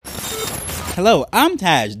Hello, I'm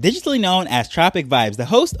Taj, digitally known as Tropic Vibes, the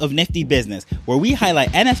host of Nifty Business, where we highlight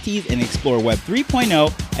NFTs and explore Web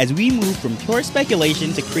 3.0 as we move from pure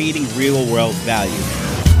speculation to creating real-world value.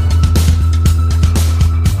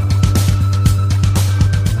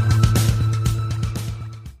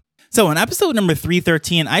 So in episode number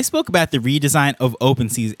 313, I spoke about the redesign of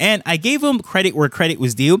OpenSea, and I gave them credit where credit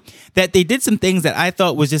was due, that they did some things that I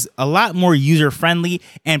thought was just a lot more user-friendly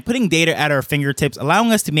and putting data at our fingertips,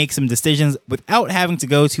 allowing us to make some decisions without having to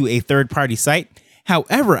go to a third-party site.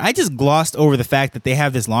 However, I just glossed over the fact that they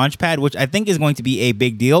have this launchpad, which I think is going to be a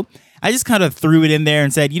big deal. I just kind of threw it in there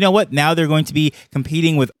and said, you know what, now they're going to be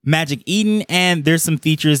competing with Magic Eden, and there's some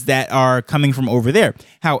features that are coming from over there.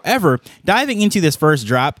 However, diving into this first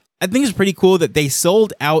drop, I think it's pretty cool that they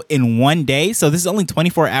sold out in one day. So this is only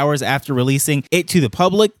 24 hours after releasing it to the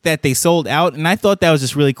public that they sold out. And I thought that was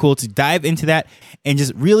just really cool to dive into that and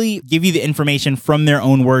just really give you the information from their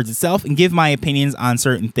own words itself and give my opinions on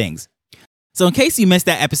certain things. So in case you missed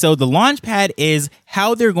that episode, the Launchpad is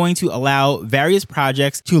how they're going to allow various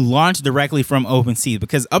projects to launch directly from OpenSea,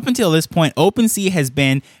 because up until this point, OpenSea has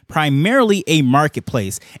been primarily a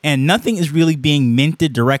marketplace and nothing is really being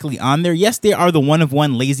minted directly on there. Yes, there are the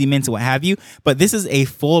one-of-one lazy mints and what have you, but this is a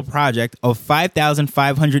full project of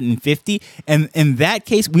 5,550. And in that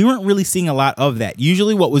case, we weren't really seeing a lot of that.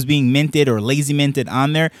 Usually what was being minted or lazy minted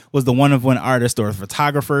on there was the one-of-one artists or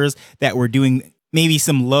photographers that were doing maybe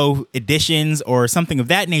some low editions or something of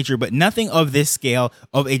that nature, but nothing of this scale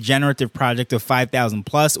of a generative project of 5,000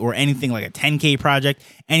 plus or anything like a 10K project,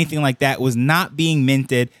 anything like that was not being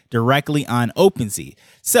minted directly on OpenSea.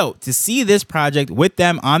 So to see this project with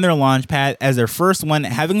them on their launchpad as their first one,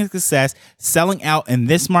 having a success, selling out in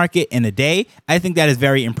this market in a day, I think that is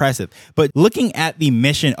very impressive. But looking at the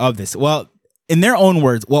mission of this, well, in their own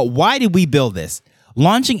words, well, why did we build this?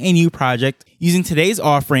 Launching a new project using today's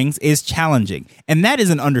offerings is challenging, and that is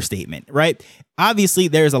an understatement, right? Obviously,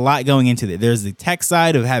 there's a lot going into it. There's the tech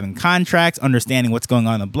side of having contracts, understanding what's going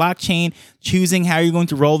on in the blockchain, choosing how you're going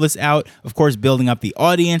to roll this out, of course, building up the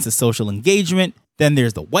audience, the social engagement. Then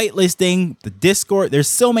there's the whitelisting, the Discord. There's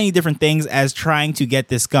so many different things as trying to get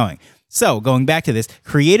this going. So going back to this,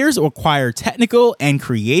 creators require technical and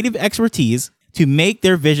creative expertise to make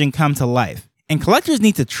their vision come to life. And collectors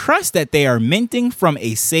need to trust that they are minting from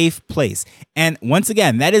a safe place. And once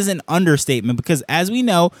again, that is an understatement because as we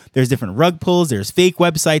know, there's different rug pulls, there's fake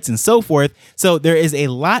websites and so forth. So there is a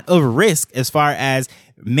lot of risk as far as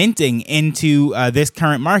minting into this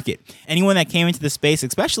current market. Anyone that came into the space,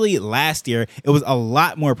 especially last year, it was a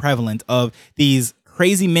lot more prevalent of these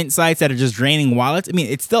crazy mint sites that are just draining wallets. I mean,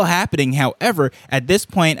 it's still happening. However, at this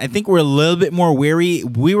point, I think we're a little bit more wary.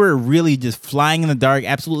 We were really just flying in the dark,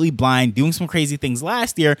 absolutely blind, doing some crazy things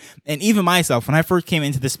last year. And even myself, when I first came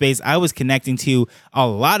into the space, I was connecting to a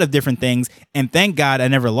lot of different things. And thank God I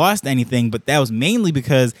never lost anything. But that was mainly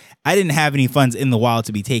because I didn't have any funds in the wallet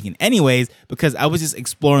to be taken anyways, because I was just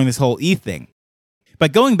exploring this whole ETH thing.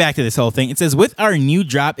 But going back to this whole thing, it says, with our new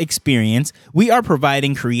drop experience, we are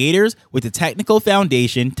providing creators with the technical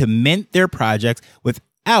foundation to mint their projects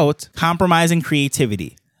without compromising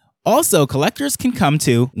creativity. Also, collectors can come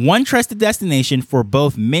to one trusted destination for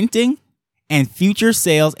both minting and future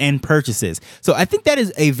sales and purchases. So I think that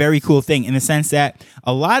is a very cool thing in the sense that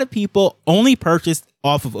a lot of people only purchase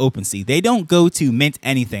off of OpenSea. They don't go to mint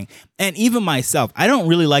anything. And even myself, I don't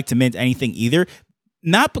really like to mint anything either.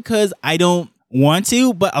 Not because I don't want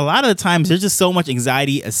to, but a lot of the times there's just so much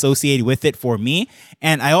anxiety associated with it for me.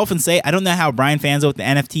 And I often say, I don't know how Brian Fanzo with the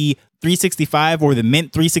NFT 365 or the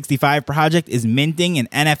Mint 365 project is minting an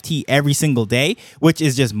NFT every single day, which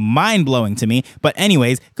is just mind blowing to me. But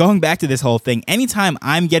anyways, going back to this whole thing, anytime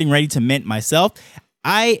I'm getting ready to mint myself,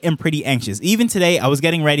 I am pretty anxious. Even today, I was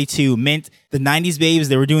getting ready to mint the 90s Babes.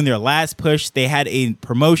 They were doing their last push. They had a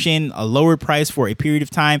promotion, a lower price for a period of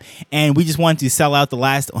time, and we just wanted to sell out the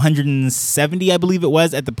last 170, I believe it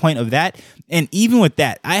was, at the point of that. And even with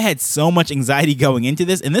that, I had so much anxiety going into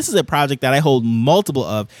this, and this is a project that I hold multiple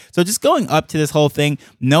of. So just going up to this whole thing,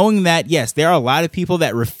 knowing that, yes, there are a lot of people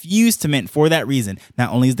that refuse to mint for that reason. Not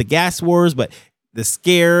only is the gas wars, but the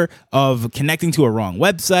scare of connecting to a wrong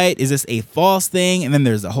website. Is this a false thing? And then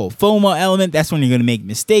there's the whole FOMO element. That's when you're going to make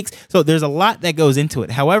mistakes. So there's a lot that goes into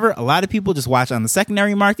it. However, a lot of people just watch on the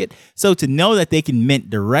secondary market. So to know that they can mint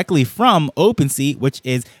directly from OpenSea, which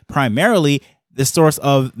is primarily the source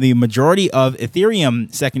of the majority of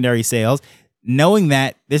Ethereum secondary sales, knowing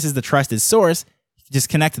that this is the trusted source, just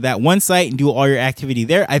connect to that one site and do all your activity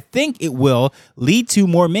there, I think it will lead to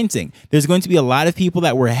more minting. There's going to be a lot of people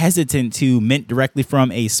that were hesitant to mint directly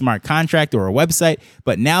from a smart contract or a website,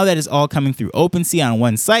 but now that it's all coming through OpenSea on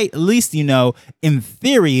one site, at least you know, in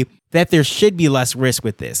theory, that there should be less risk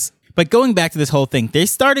with this. But going back to this whole thing, they're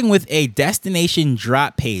starting with a destination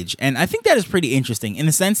drop page. And I think that is pretty interesting in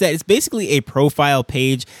the sense that it's basically a profile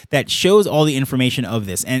page that shows all the information of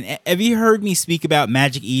this. And have you heard me speak about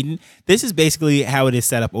Magic Eden? This is basically how it is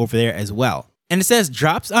set up over there as well. And it says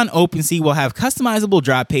drops on OpenSea will have customizable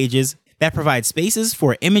drop pages that provide spaces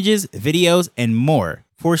for images, videos, and more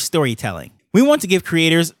for storytelling. We want to give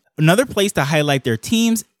creators another place to highlight their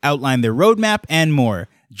teams, outline their roadmap, and more.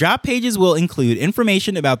 Drop pages will include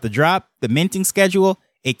information about the drop, the minting schedule,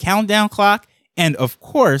 a countdown clock, and of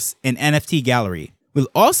course, an NFT gallery. We'll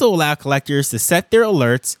also allow collectors to set their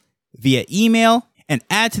alerts via email and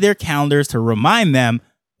add to their calendars to remind them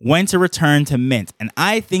when to return to mint. And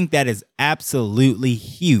I think that is absolutely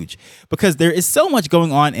huge because there is so much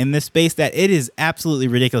going on in this space that it is absolutely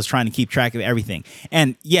ridiculous trying to keep track of everything.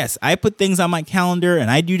 And yes, I put things on my calendar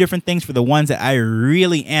and I do different things for the ones that I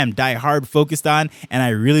really am die hard focused on and I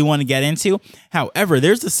really want to get into. However,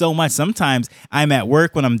 there's just so much. Sometimes I'm at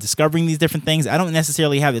work when I'm discovering these different things. I don't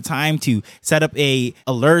necessarily have the time to set up a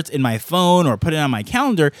alert in my phone or put it on my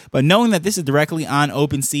calendar, but knowing that this is directly on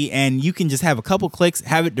OpenSea and you can just have a couple clicks,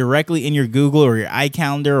 have it directly in your Google or your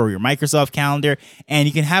iCalendar or your Microsoft Calendar, and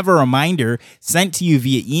you can have a reminder sent to you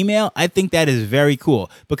via email. I think that is very cool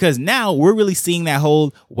because now we're really seeing that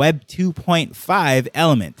whole Web 2.5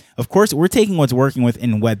 element. Of course, we're taking what's working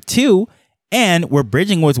within Web 2 and we're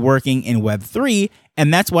bridging what's working in Web 3,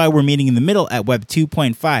 and that's why we're meeting in the middle at Web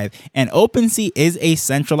 2.5. And OpenSea is a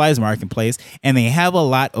centralized marketplace, and they have a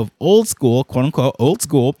lot of old school, quote unquote, old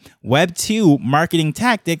school Web 2 marketing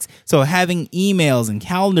tactics. So having emails and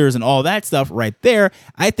calendars and all that stuff right there,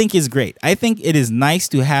 I think is great. I think it is nice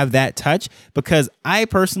to have that touch because I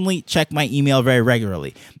personally check my email very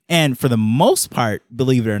regularly. And for the most part,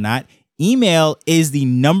 believe it or not, email is the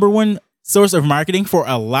number one source of marketing for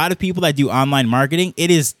a lot of people that do online marketing.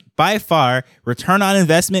 It is by far return on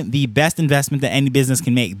investment, the best investment that any business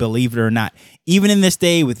can make, believe it or not. Even in this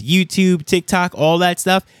day with YouTube, TikTok, all that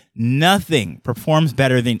stuff, nothing performs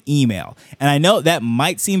better than email. And I know that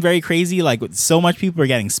might seem very crazy, like with so much people are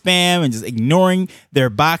getting spam and just ignoring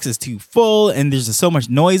their box is too full and there's just so much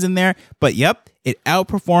noise in there. But yep, it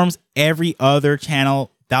outperforms every other channel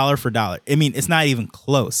dollar for dollar. I mean, it's not even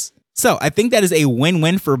close. So I think that is a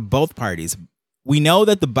win-win for both parties. We know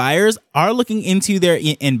that the buyers are looking into their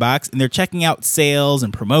inbox and they're checking out sales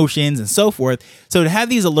and promotions and so forth. So to have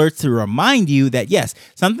these alerts to remind you that, yes,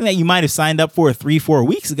 something that you might have signed up for 3-4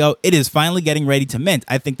 weeks ago, it is finally getting ready to mint.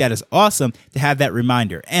 I think that is awesome to have that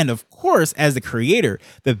reminder. And of course, as the creator,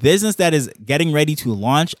 the business that is getting ready to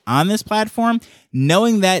launch on this platform,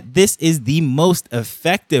 knowing that this is the most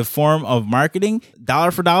effective form of marketing, dollar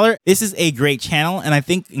for dollar, this is a great channel. And I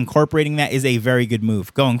think incorporating that is a very good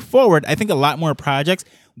move. Going forward, I think a lot more projects,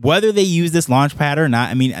 whether they use this launchpad or not,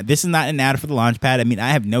 I mean, this is not an ad for the launchpad. I mean, I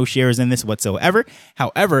have no shares in this whatsoever.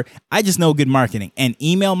 However, I just know good marketing, and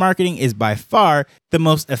email marketing is by far the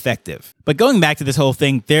most effective. But going back to this whole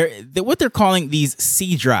thing, what they're calling these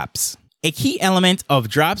C drops. A key element of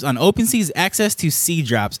drops on OpenSea is access to C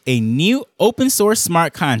drops, a new open source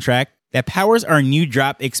smart contract that powers our new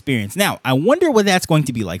drop experience. Now, I wonder what that's going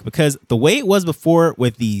to be like because the way it was before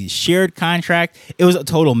with the shared contract, it was a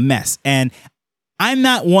total mess. And I'm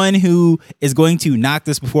not one who is going to knock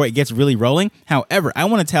this before it gets really rolling. However, I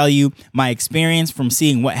want to tell you my experience from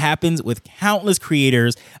seeing what happens with countless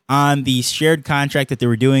creators on the shared contract that they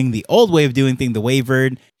were doing, the old way of doing things, the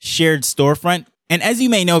wavered shared storefront. And as you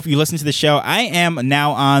may know, if you listen to the show, I am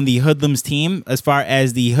now on the Hoodlums team as far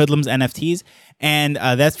as the Hoodlums NFTs. And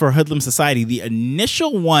that's for Hoodlum Society. The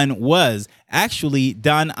initial one was actually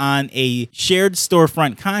done on a shared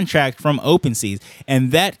storefront contract from OpenSea.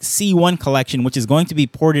 And that C1 collection, which is going to be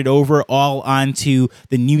ported over all onto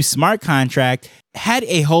the new smart contract, had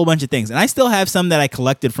a whole bunch of things. And I still have some that I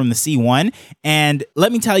collected from the C1. And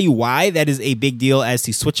let me tell you why that is a big deal as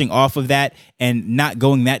to switching off of that and not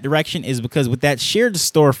going that direction is because with that shared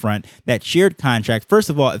storefront, that shared contract, first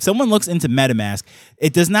of all, if someone looks into MetaMask,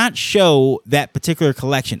 it does not show that particular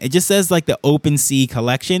collection. It just says like the OpenSea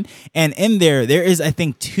collection. And in there is, I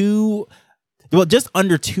think, just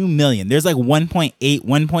under 2 million. There's like 1.8,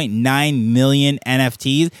 1.9 million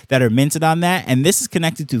NFTs that are minted on that. And this is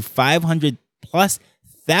connected to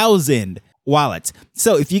 500,000+ wallets.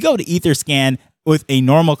 So if you go to Etherscan with a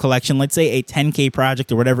normal collection, let's say a 10K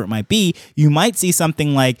project or whatever it might be, you might see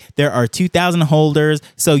something like there are 2,000 holders.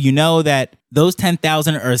 So you know that those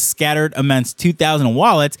 10,000 are scattered amongst 2,000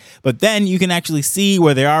 wallets, but then you can actually see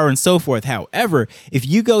where they are and so forth. However, if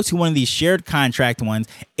you go to one of these shared contract ones,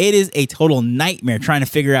 it is a total nightmare trying to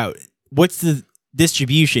figure out what's the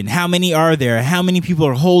distribution. How many are there? How many people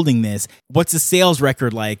are holding this? What's the sales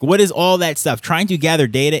record like? What is all that stuff? Trying to gather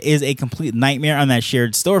data is a complete nightmare on that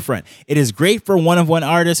shared storefront. It is great for one-of-one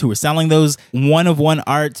artists who are selling those one-of-one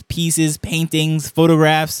art pieces, paintings,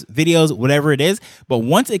 photographs, videos, whatever it is. But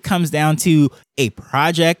once it comes down to a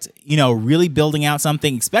project, really building out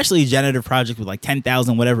something, especially a generative project with like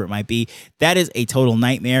 10,000, whatever it might be, that is a total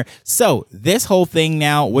nightmare. So this whole thing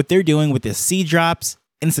now, what they're doing with the C drops,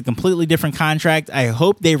 and it's a completely different contract. I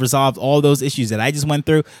hope they resolved all those issues that I just went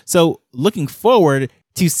through. So looking forward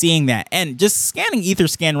to seeing that. And just scanning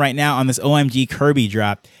Etherscan right now on this OMG Kirby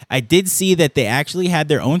drop, I did see that they actually had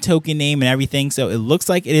their own token name and everything. So it looks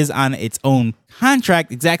like it is on its own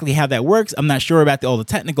contract. Exactly how that works, I'm not sure about all the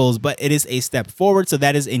technicals, but it is a step forward. So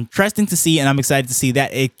that is interesting to see. And I'm excited to see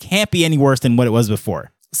that it can't be any worse than what it was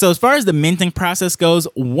before. So as far as the minting process goes,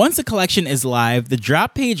 once a collection is live, the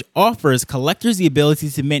drop page offers collectors the ability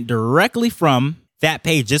to mint directly from that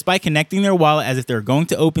page just by connecting their wallet as if they're going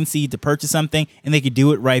to OpenSea to purchase something, and they could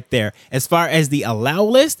do it right there. As far as the allow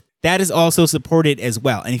list, that is also supported as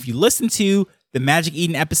well. And if you listen to the Magic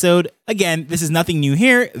Eden episode, again, this is nothing new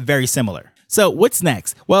here, very similar. So what's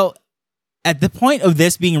next? Well, at the point of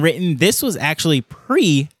this being written, this was actually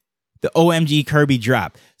pre the OMG Kirby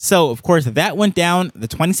drop. So, of course, that went down the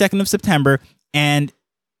 22nd of September, and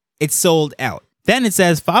it sold out. Then it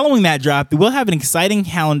says, following that drop, we'll have an exciting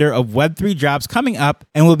calendar of Web3 drops coming up,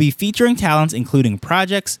 and we'll be featuring talents including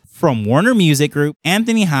projects from Warner Music Group,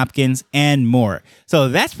 Anthony Hopkins, and more. So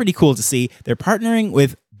that's pretty cool to see. They're partnering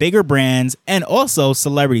with bigger brands and also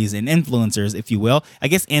celebrities and influencers, if you will. I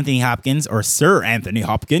guess Anthony Hopkins, or Sir Anthony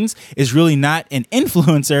Hopkins, is really not an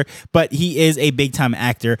influencer, but he is a big time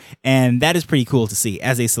actor. And that is pretty cool to see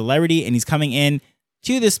as a celebrity. And he's coming in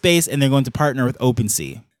to this space, and they're going to partner with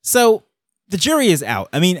OpenSea. So the jury is out.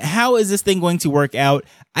 I mean, how is this thing going to work out?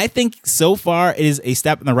 I think so far it is a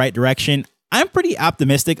step in the right direction. I'm pretty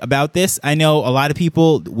optimistic about this. I know a lot of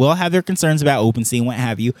people will have their concerns about OpenSea and what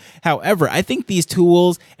have you. However, I think these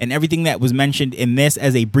tools and everything that was mentioned in this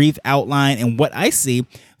as a brief outline and what I see,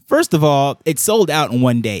 first of all, it sold out in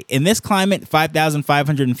one day. In this climate,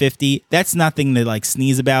 5,550, that's nothing to like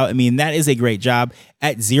sneeze about. I mean, that is a great job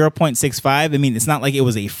at 0.65. I mean, it's not like it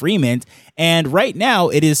was a free mint. And right now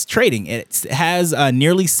it is trading. It has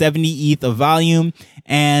nearly 70 ETH of volume,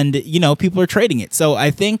 and people are trading it. So I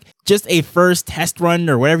think just a first test run,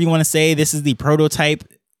 or whatever you want to say, this is the prototype.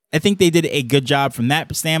 I think they did a good job from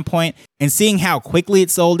that standpoint, and seeing how quickly it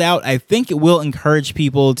sold out, I think it will encourage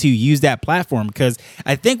people to use that platform, because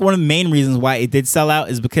I think one of the main reasons why it did sell out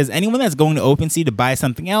is because anyone that's going to OpenSea to buy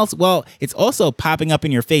something else, well, it's also popping up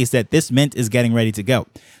in your face that this mint is getting ready to go.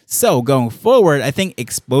 So going forward, I think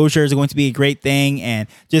exposure is going to be a great thing, and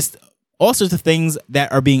just all sorts of things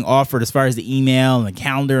that are being offered as far as the email and the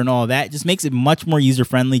calendar and all that just makes it much more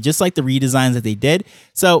user-friendly, just like the redesigns that they did.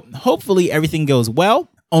 So hopefully everything goes well.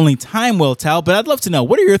 Only time will tell, but I'd love to know,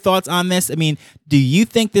 what are your thoughts on this? I mean, do you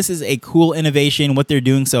think this is a cool innovation, what they're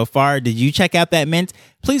doing so far? Did you check out that mint?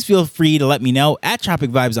 Please feel free to let me know at Tropic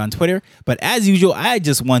Vibes on Twitter. But as usual, I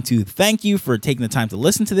just want to thank you for taking the time to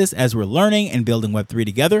listen to this as we're learning and building Web3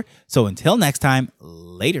 together. So until next time,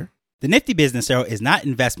 later. The Nifty Business Arrow is not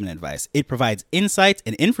investment advice. It provides insights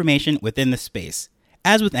and information within the space.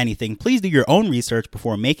 As with anything, please do your own research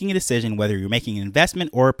before making a decision whether you're making an investment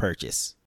or a purchase.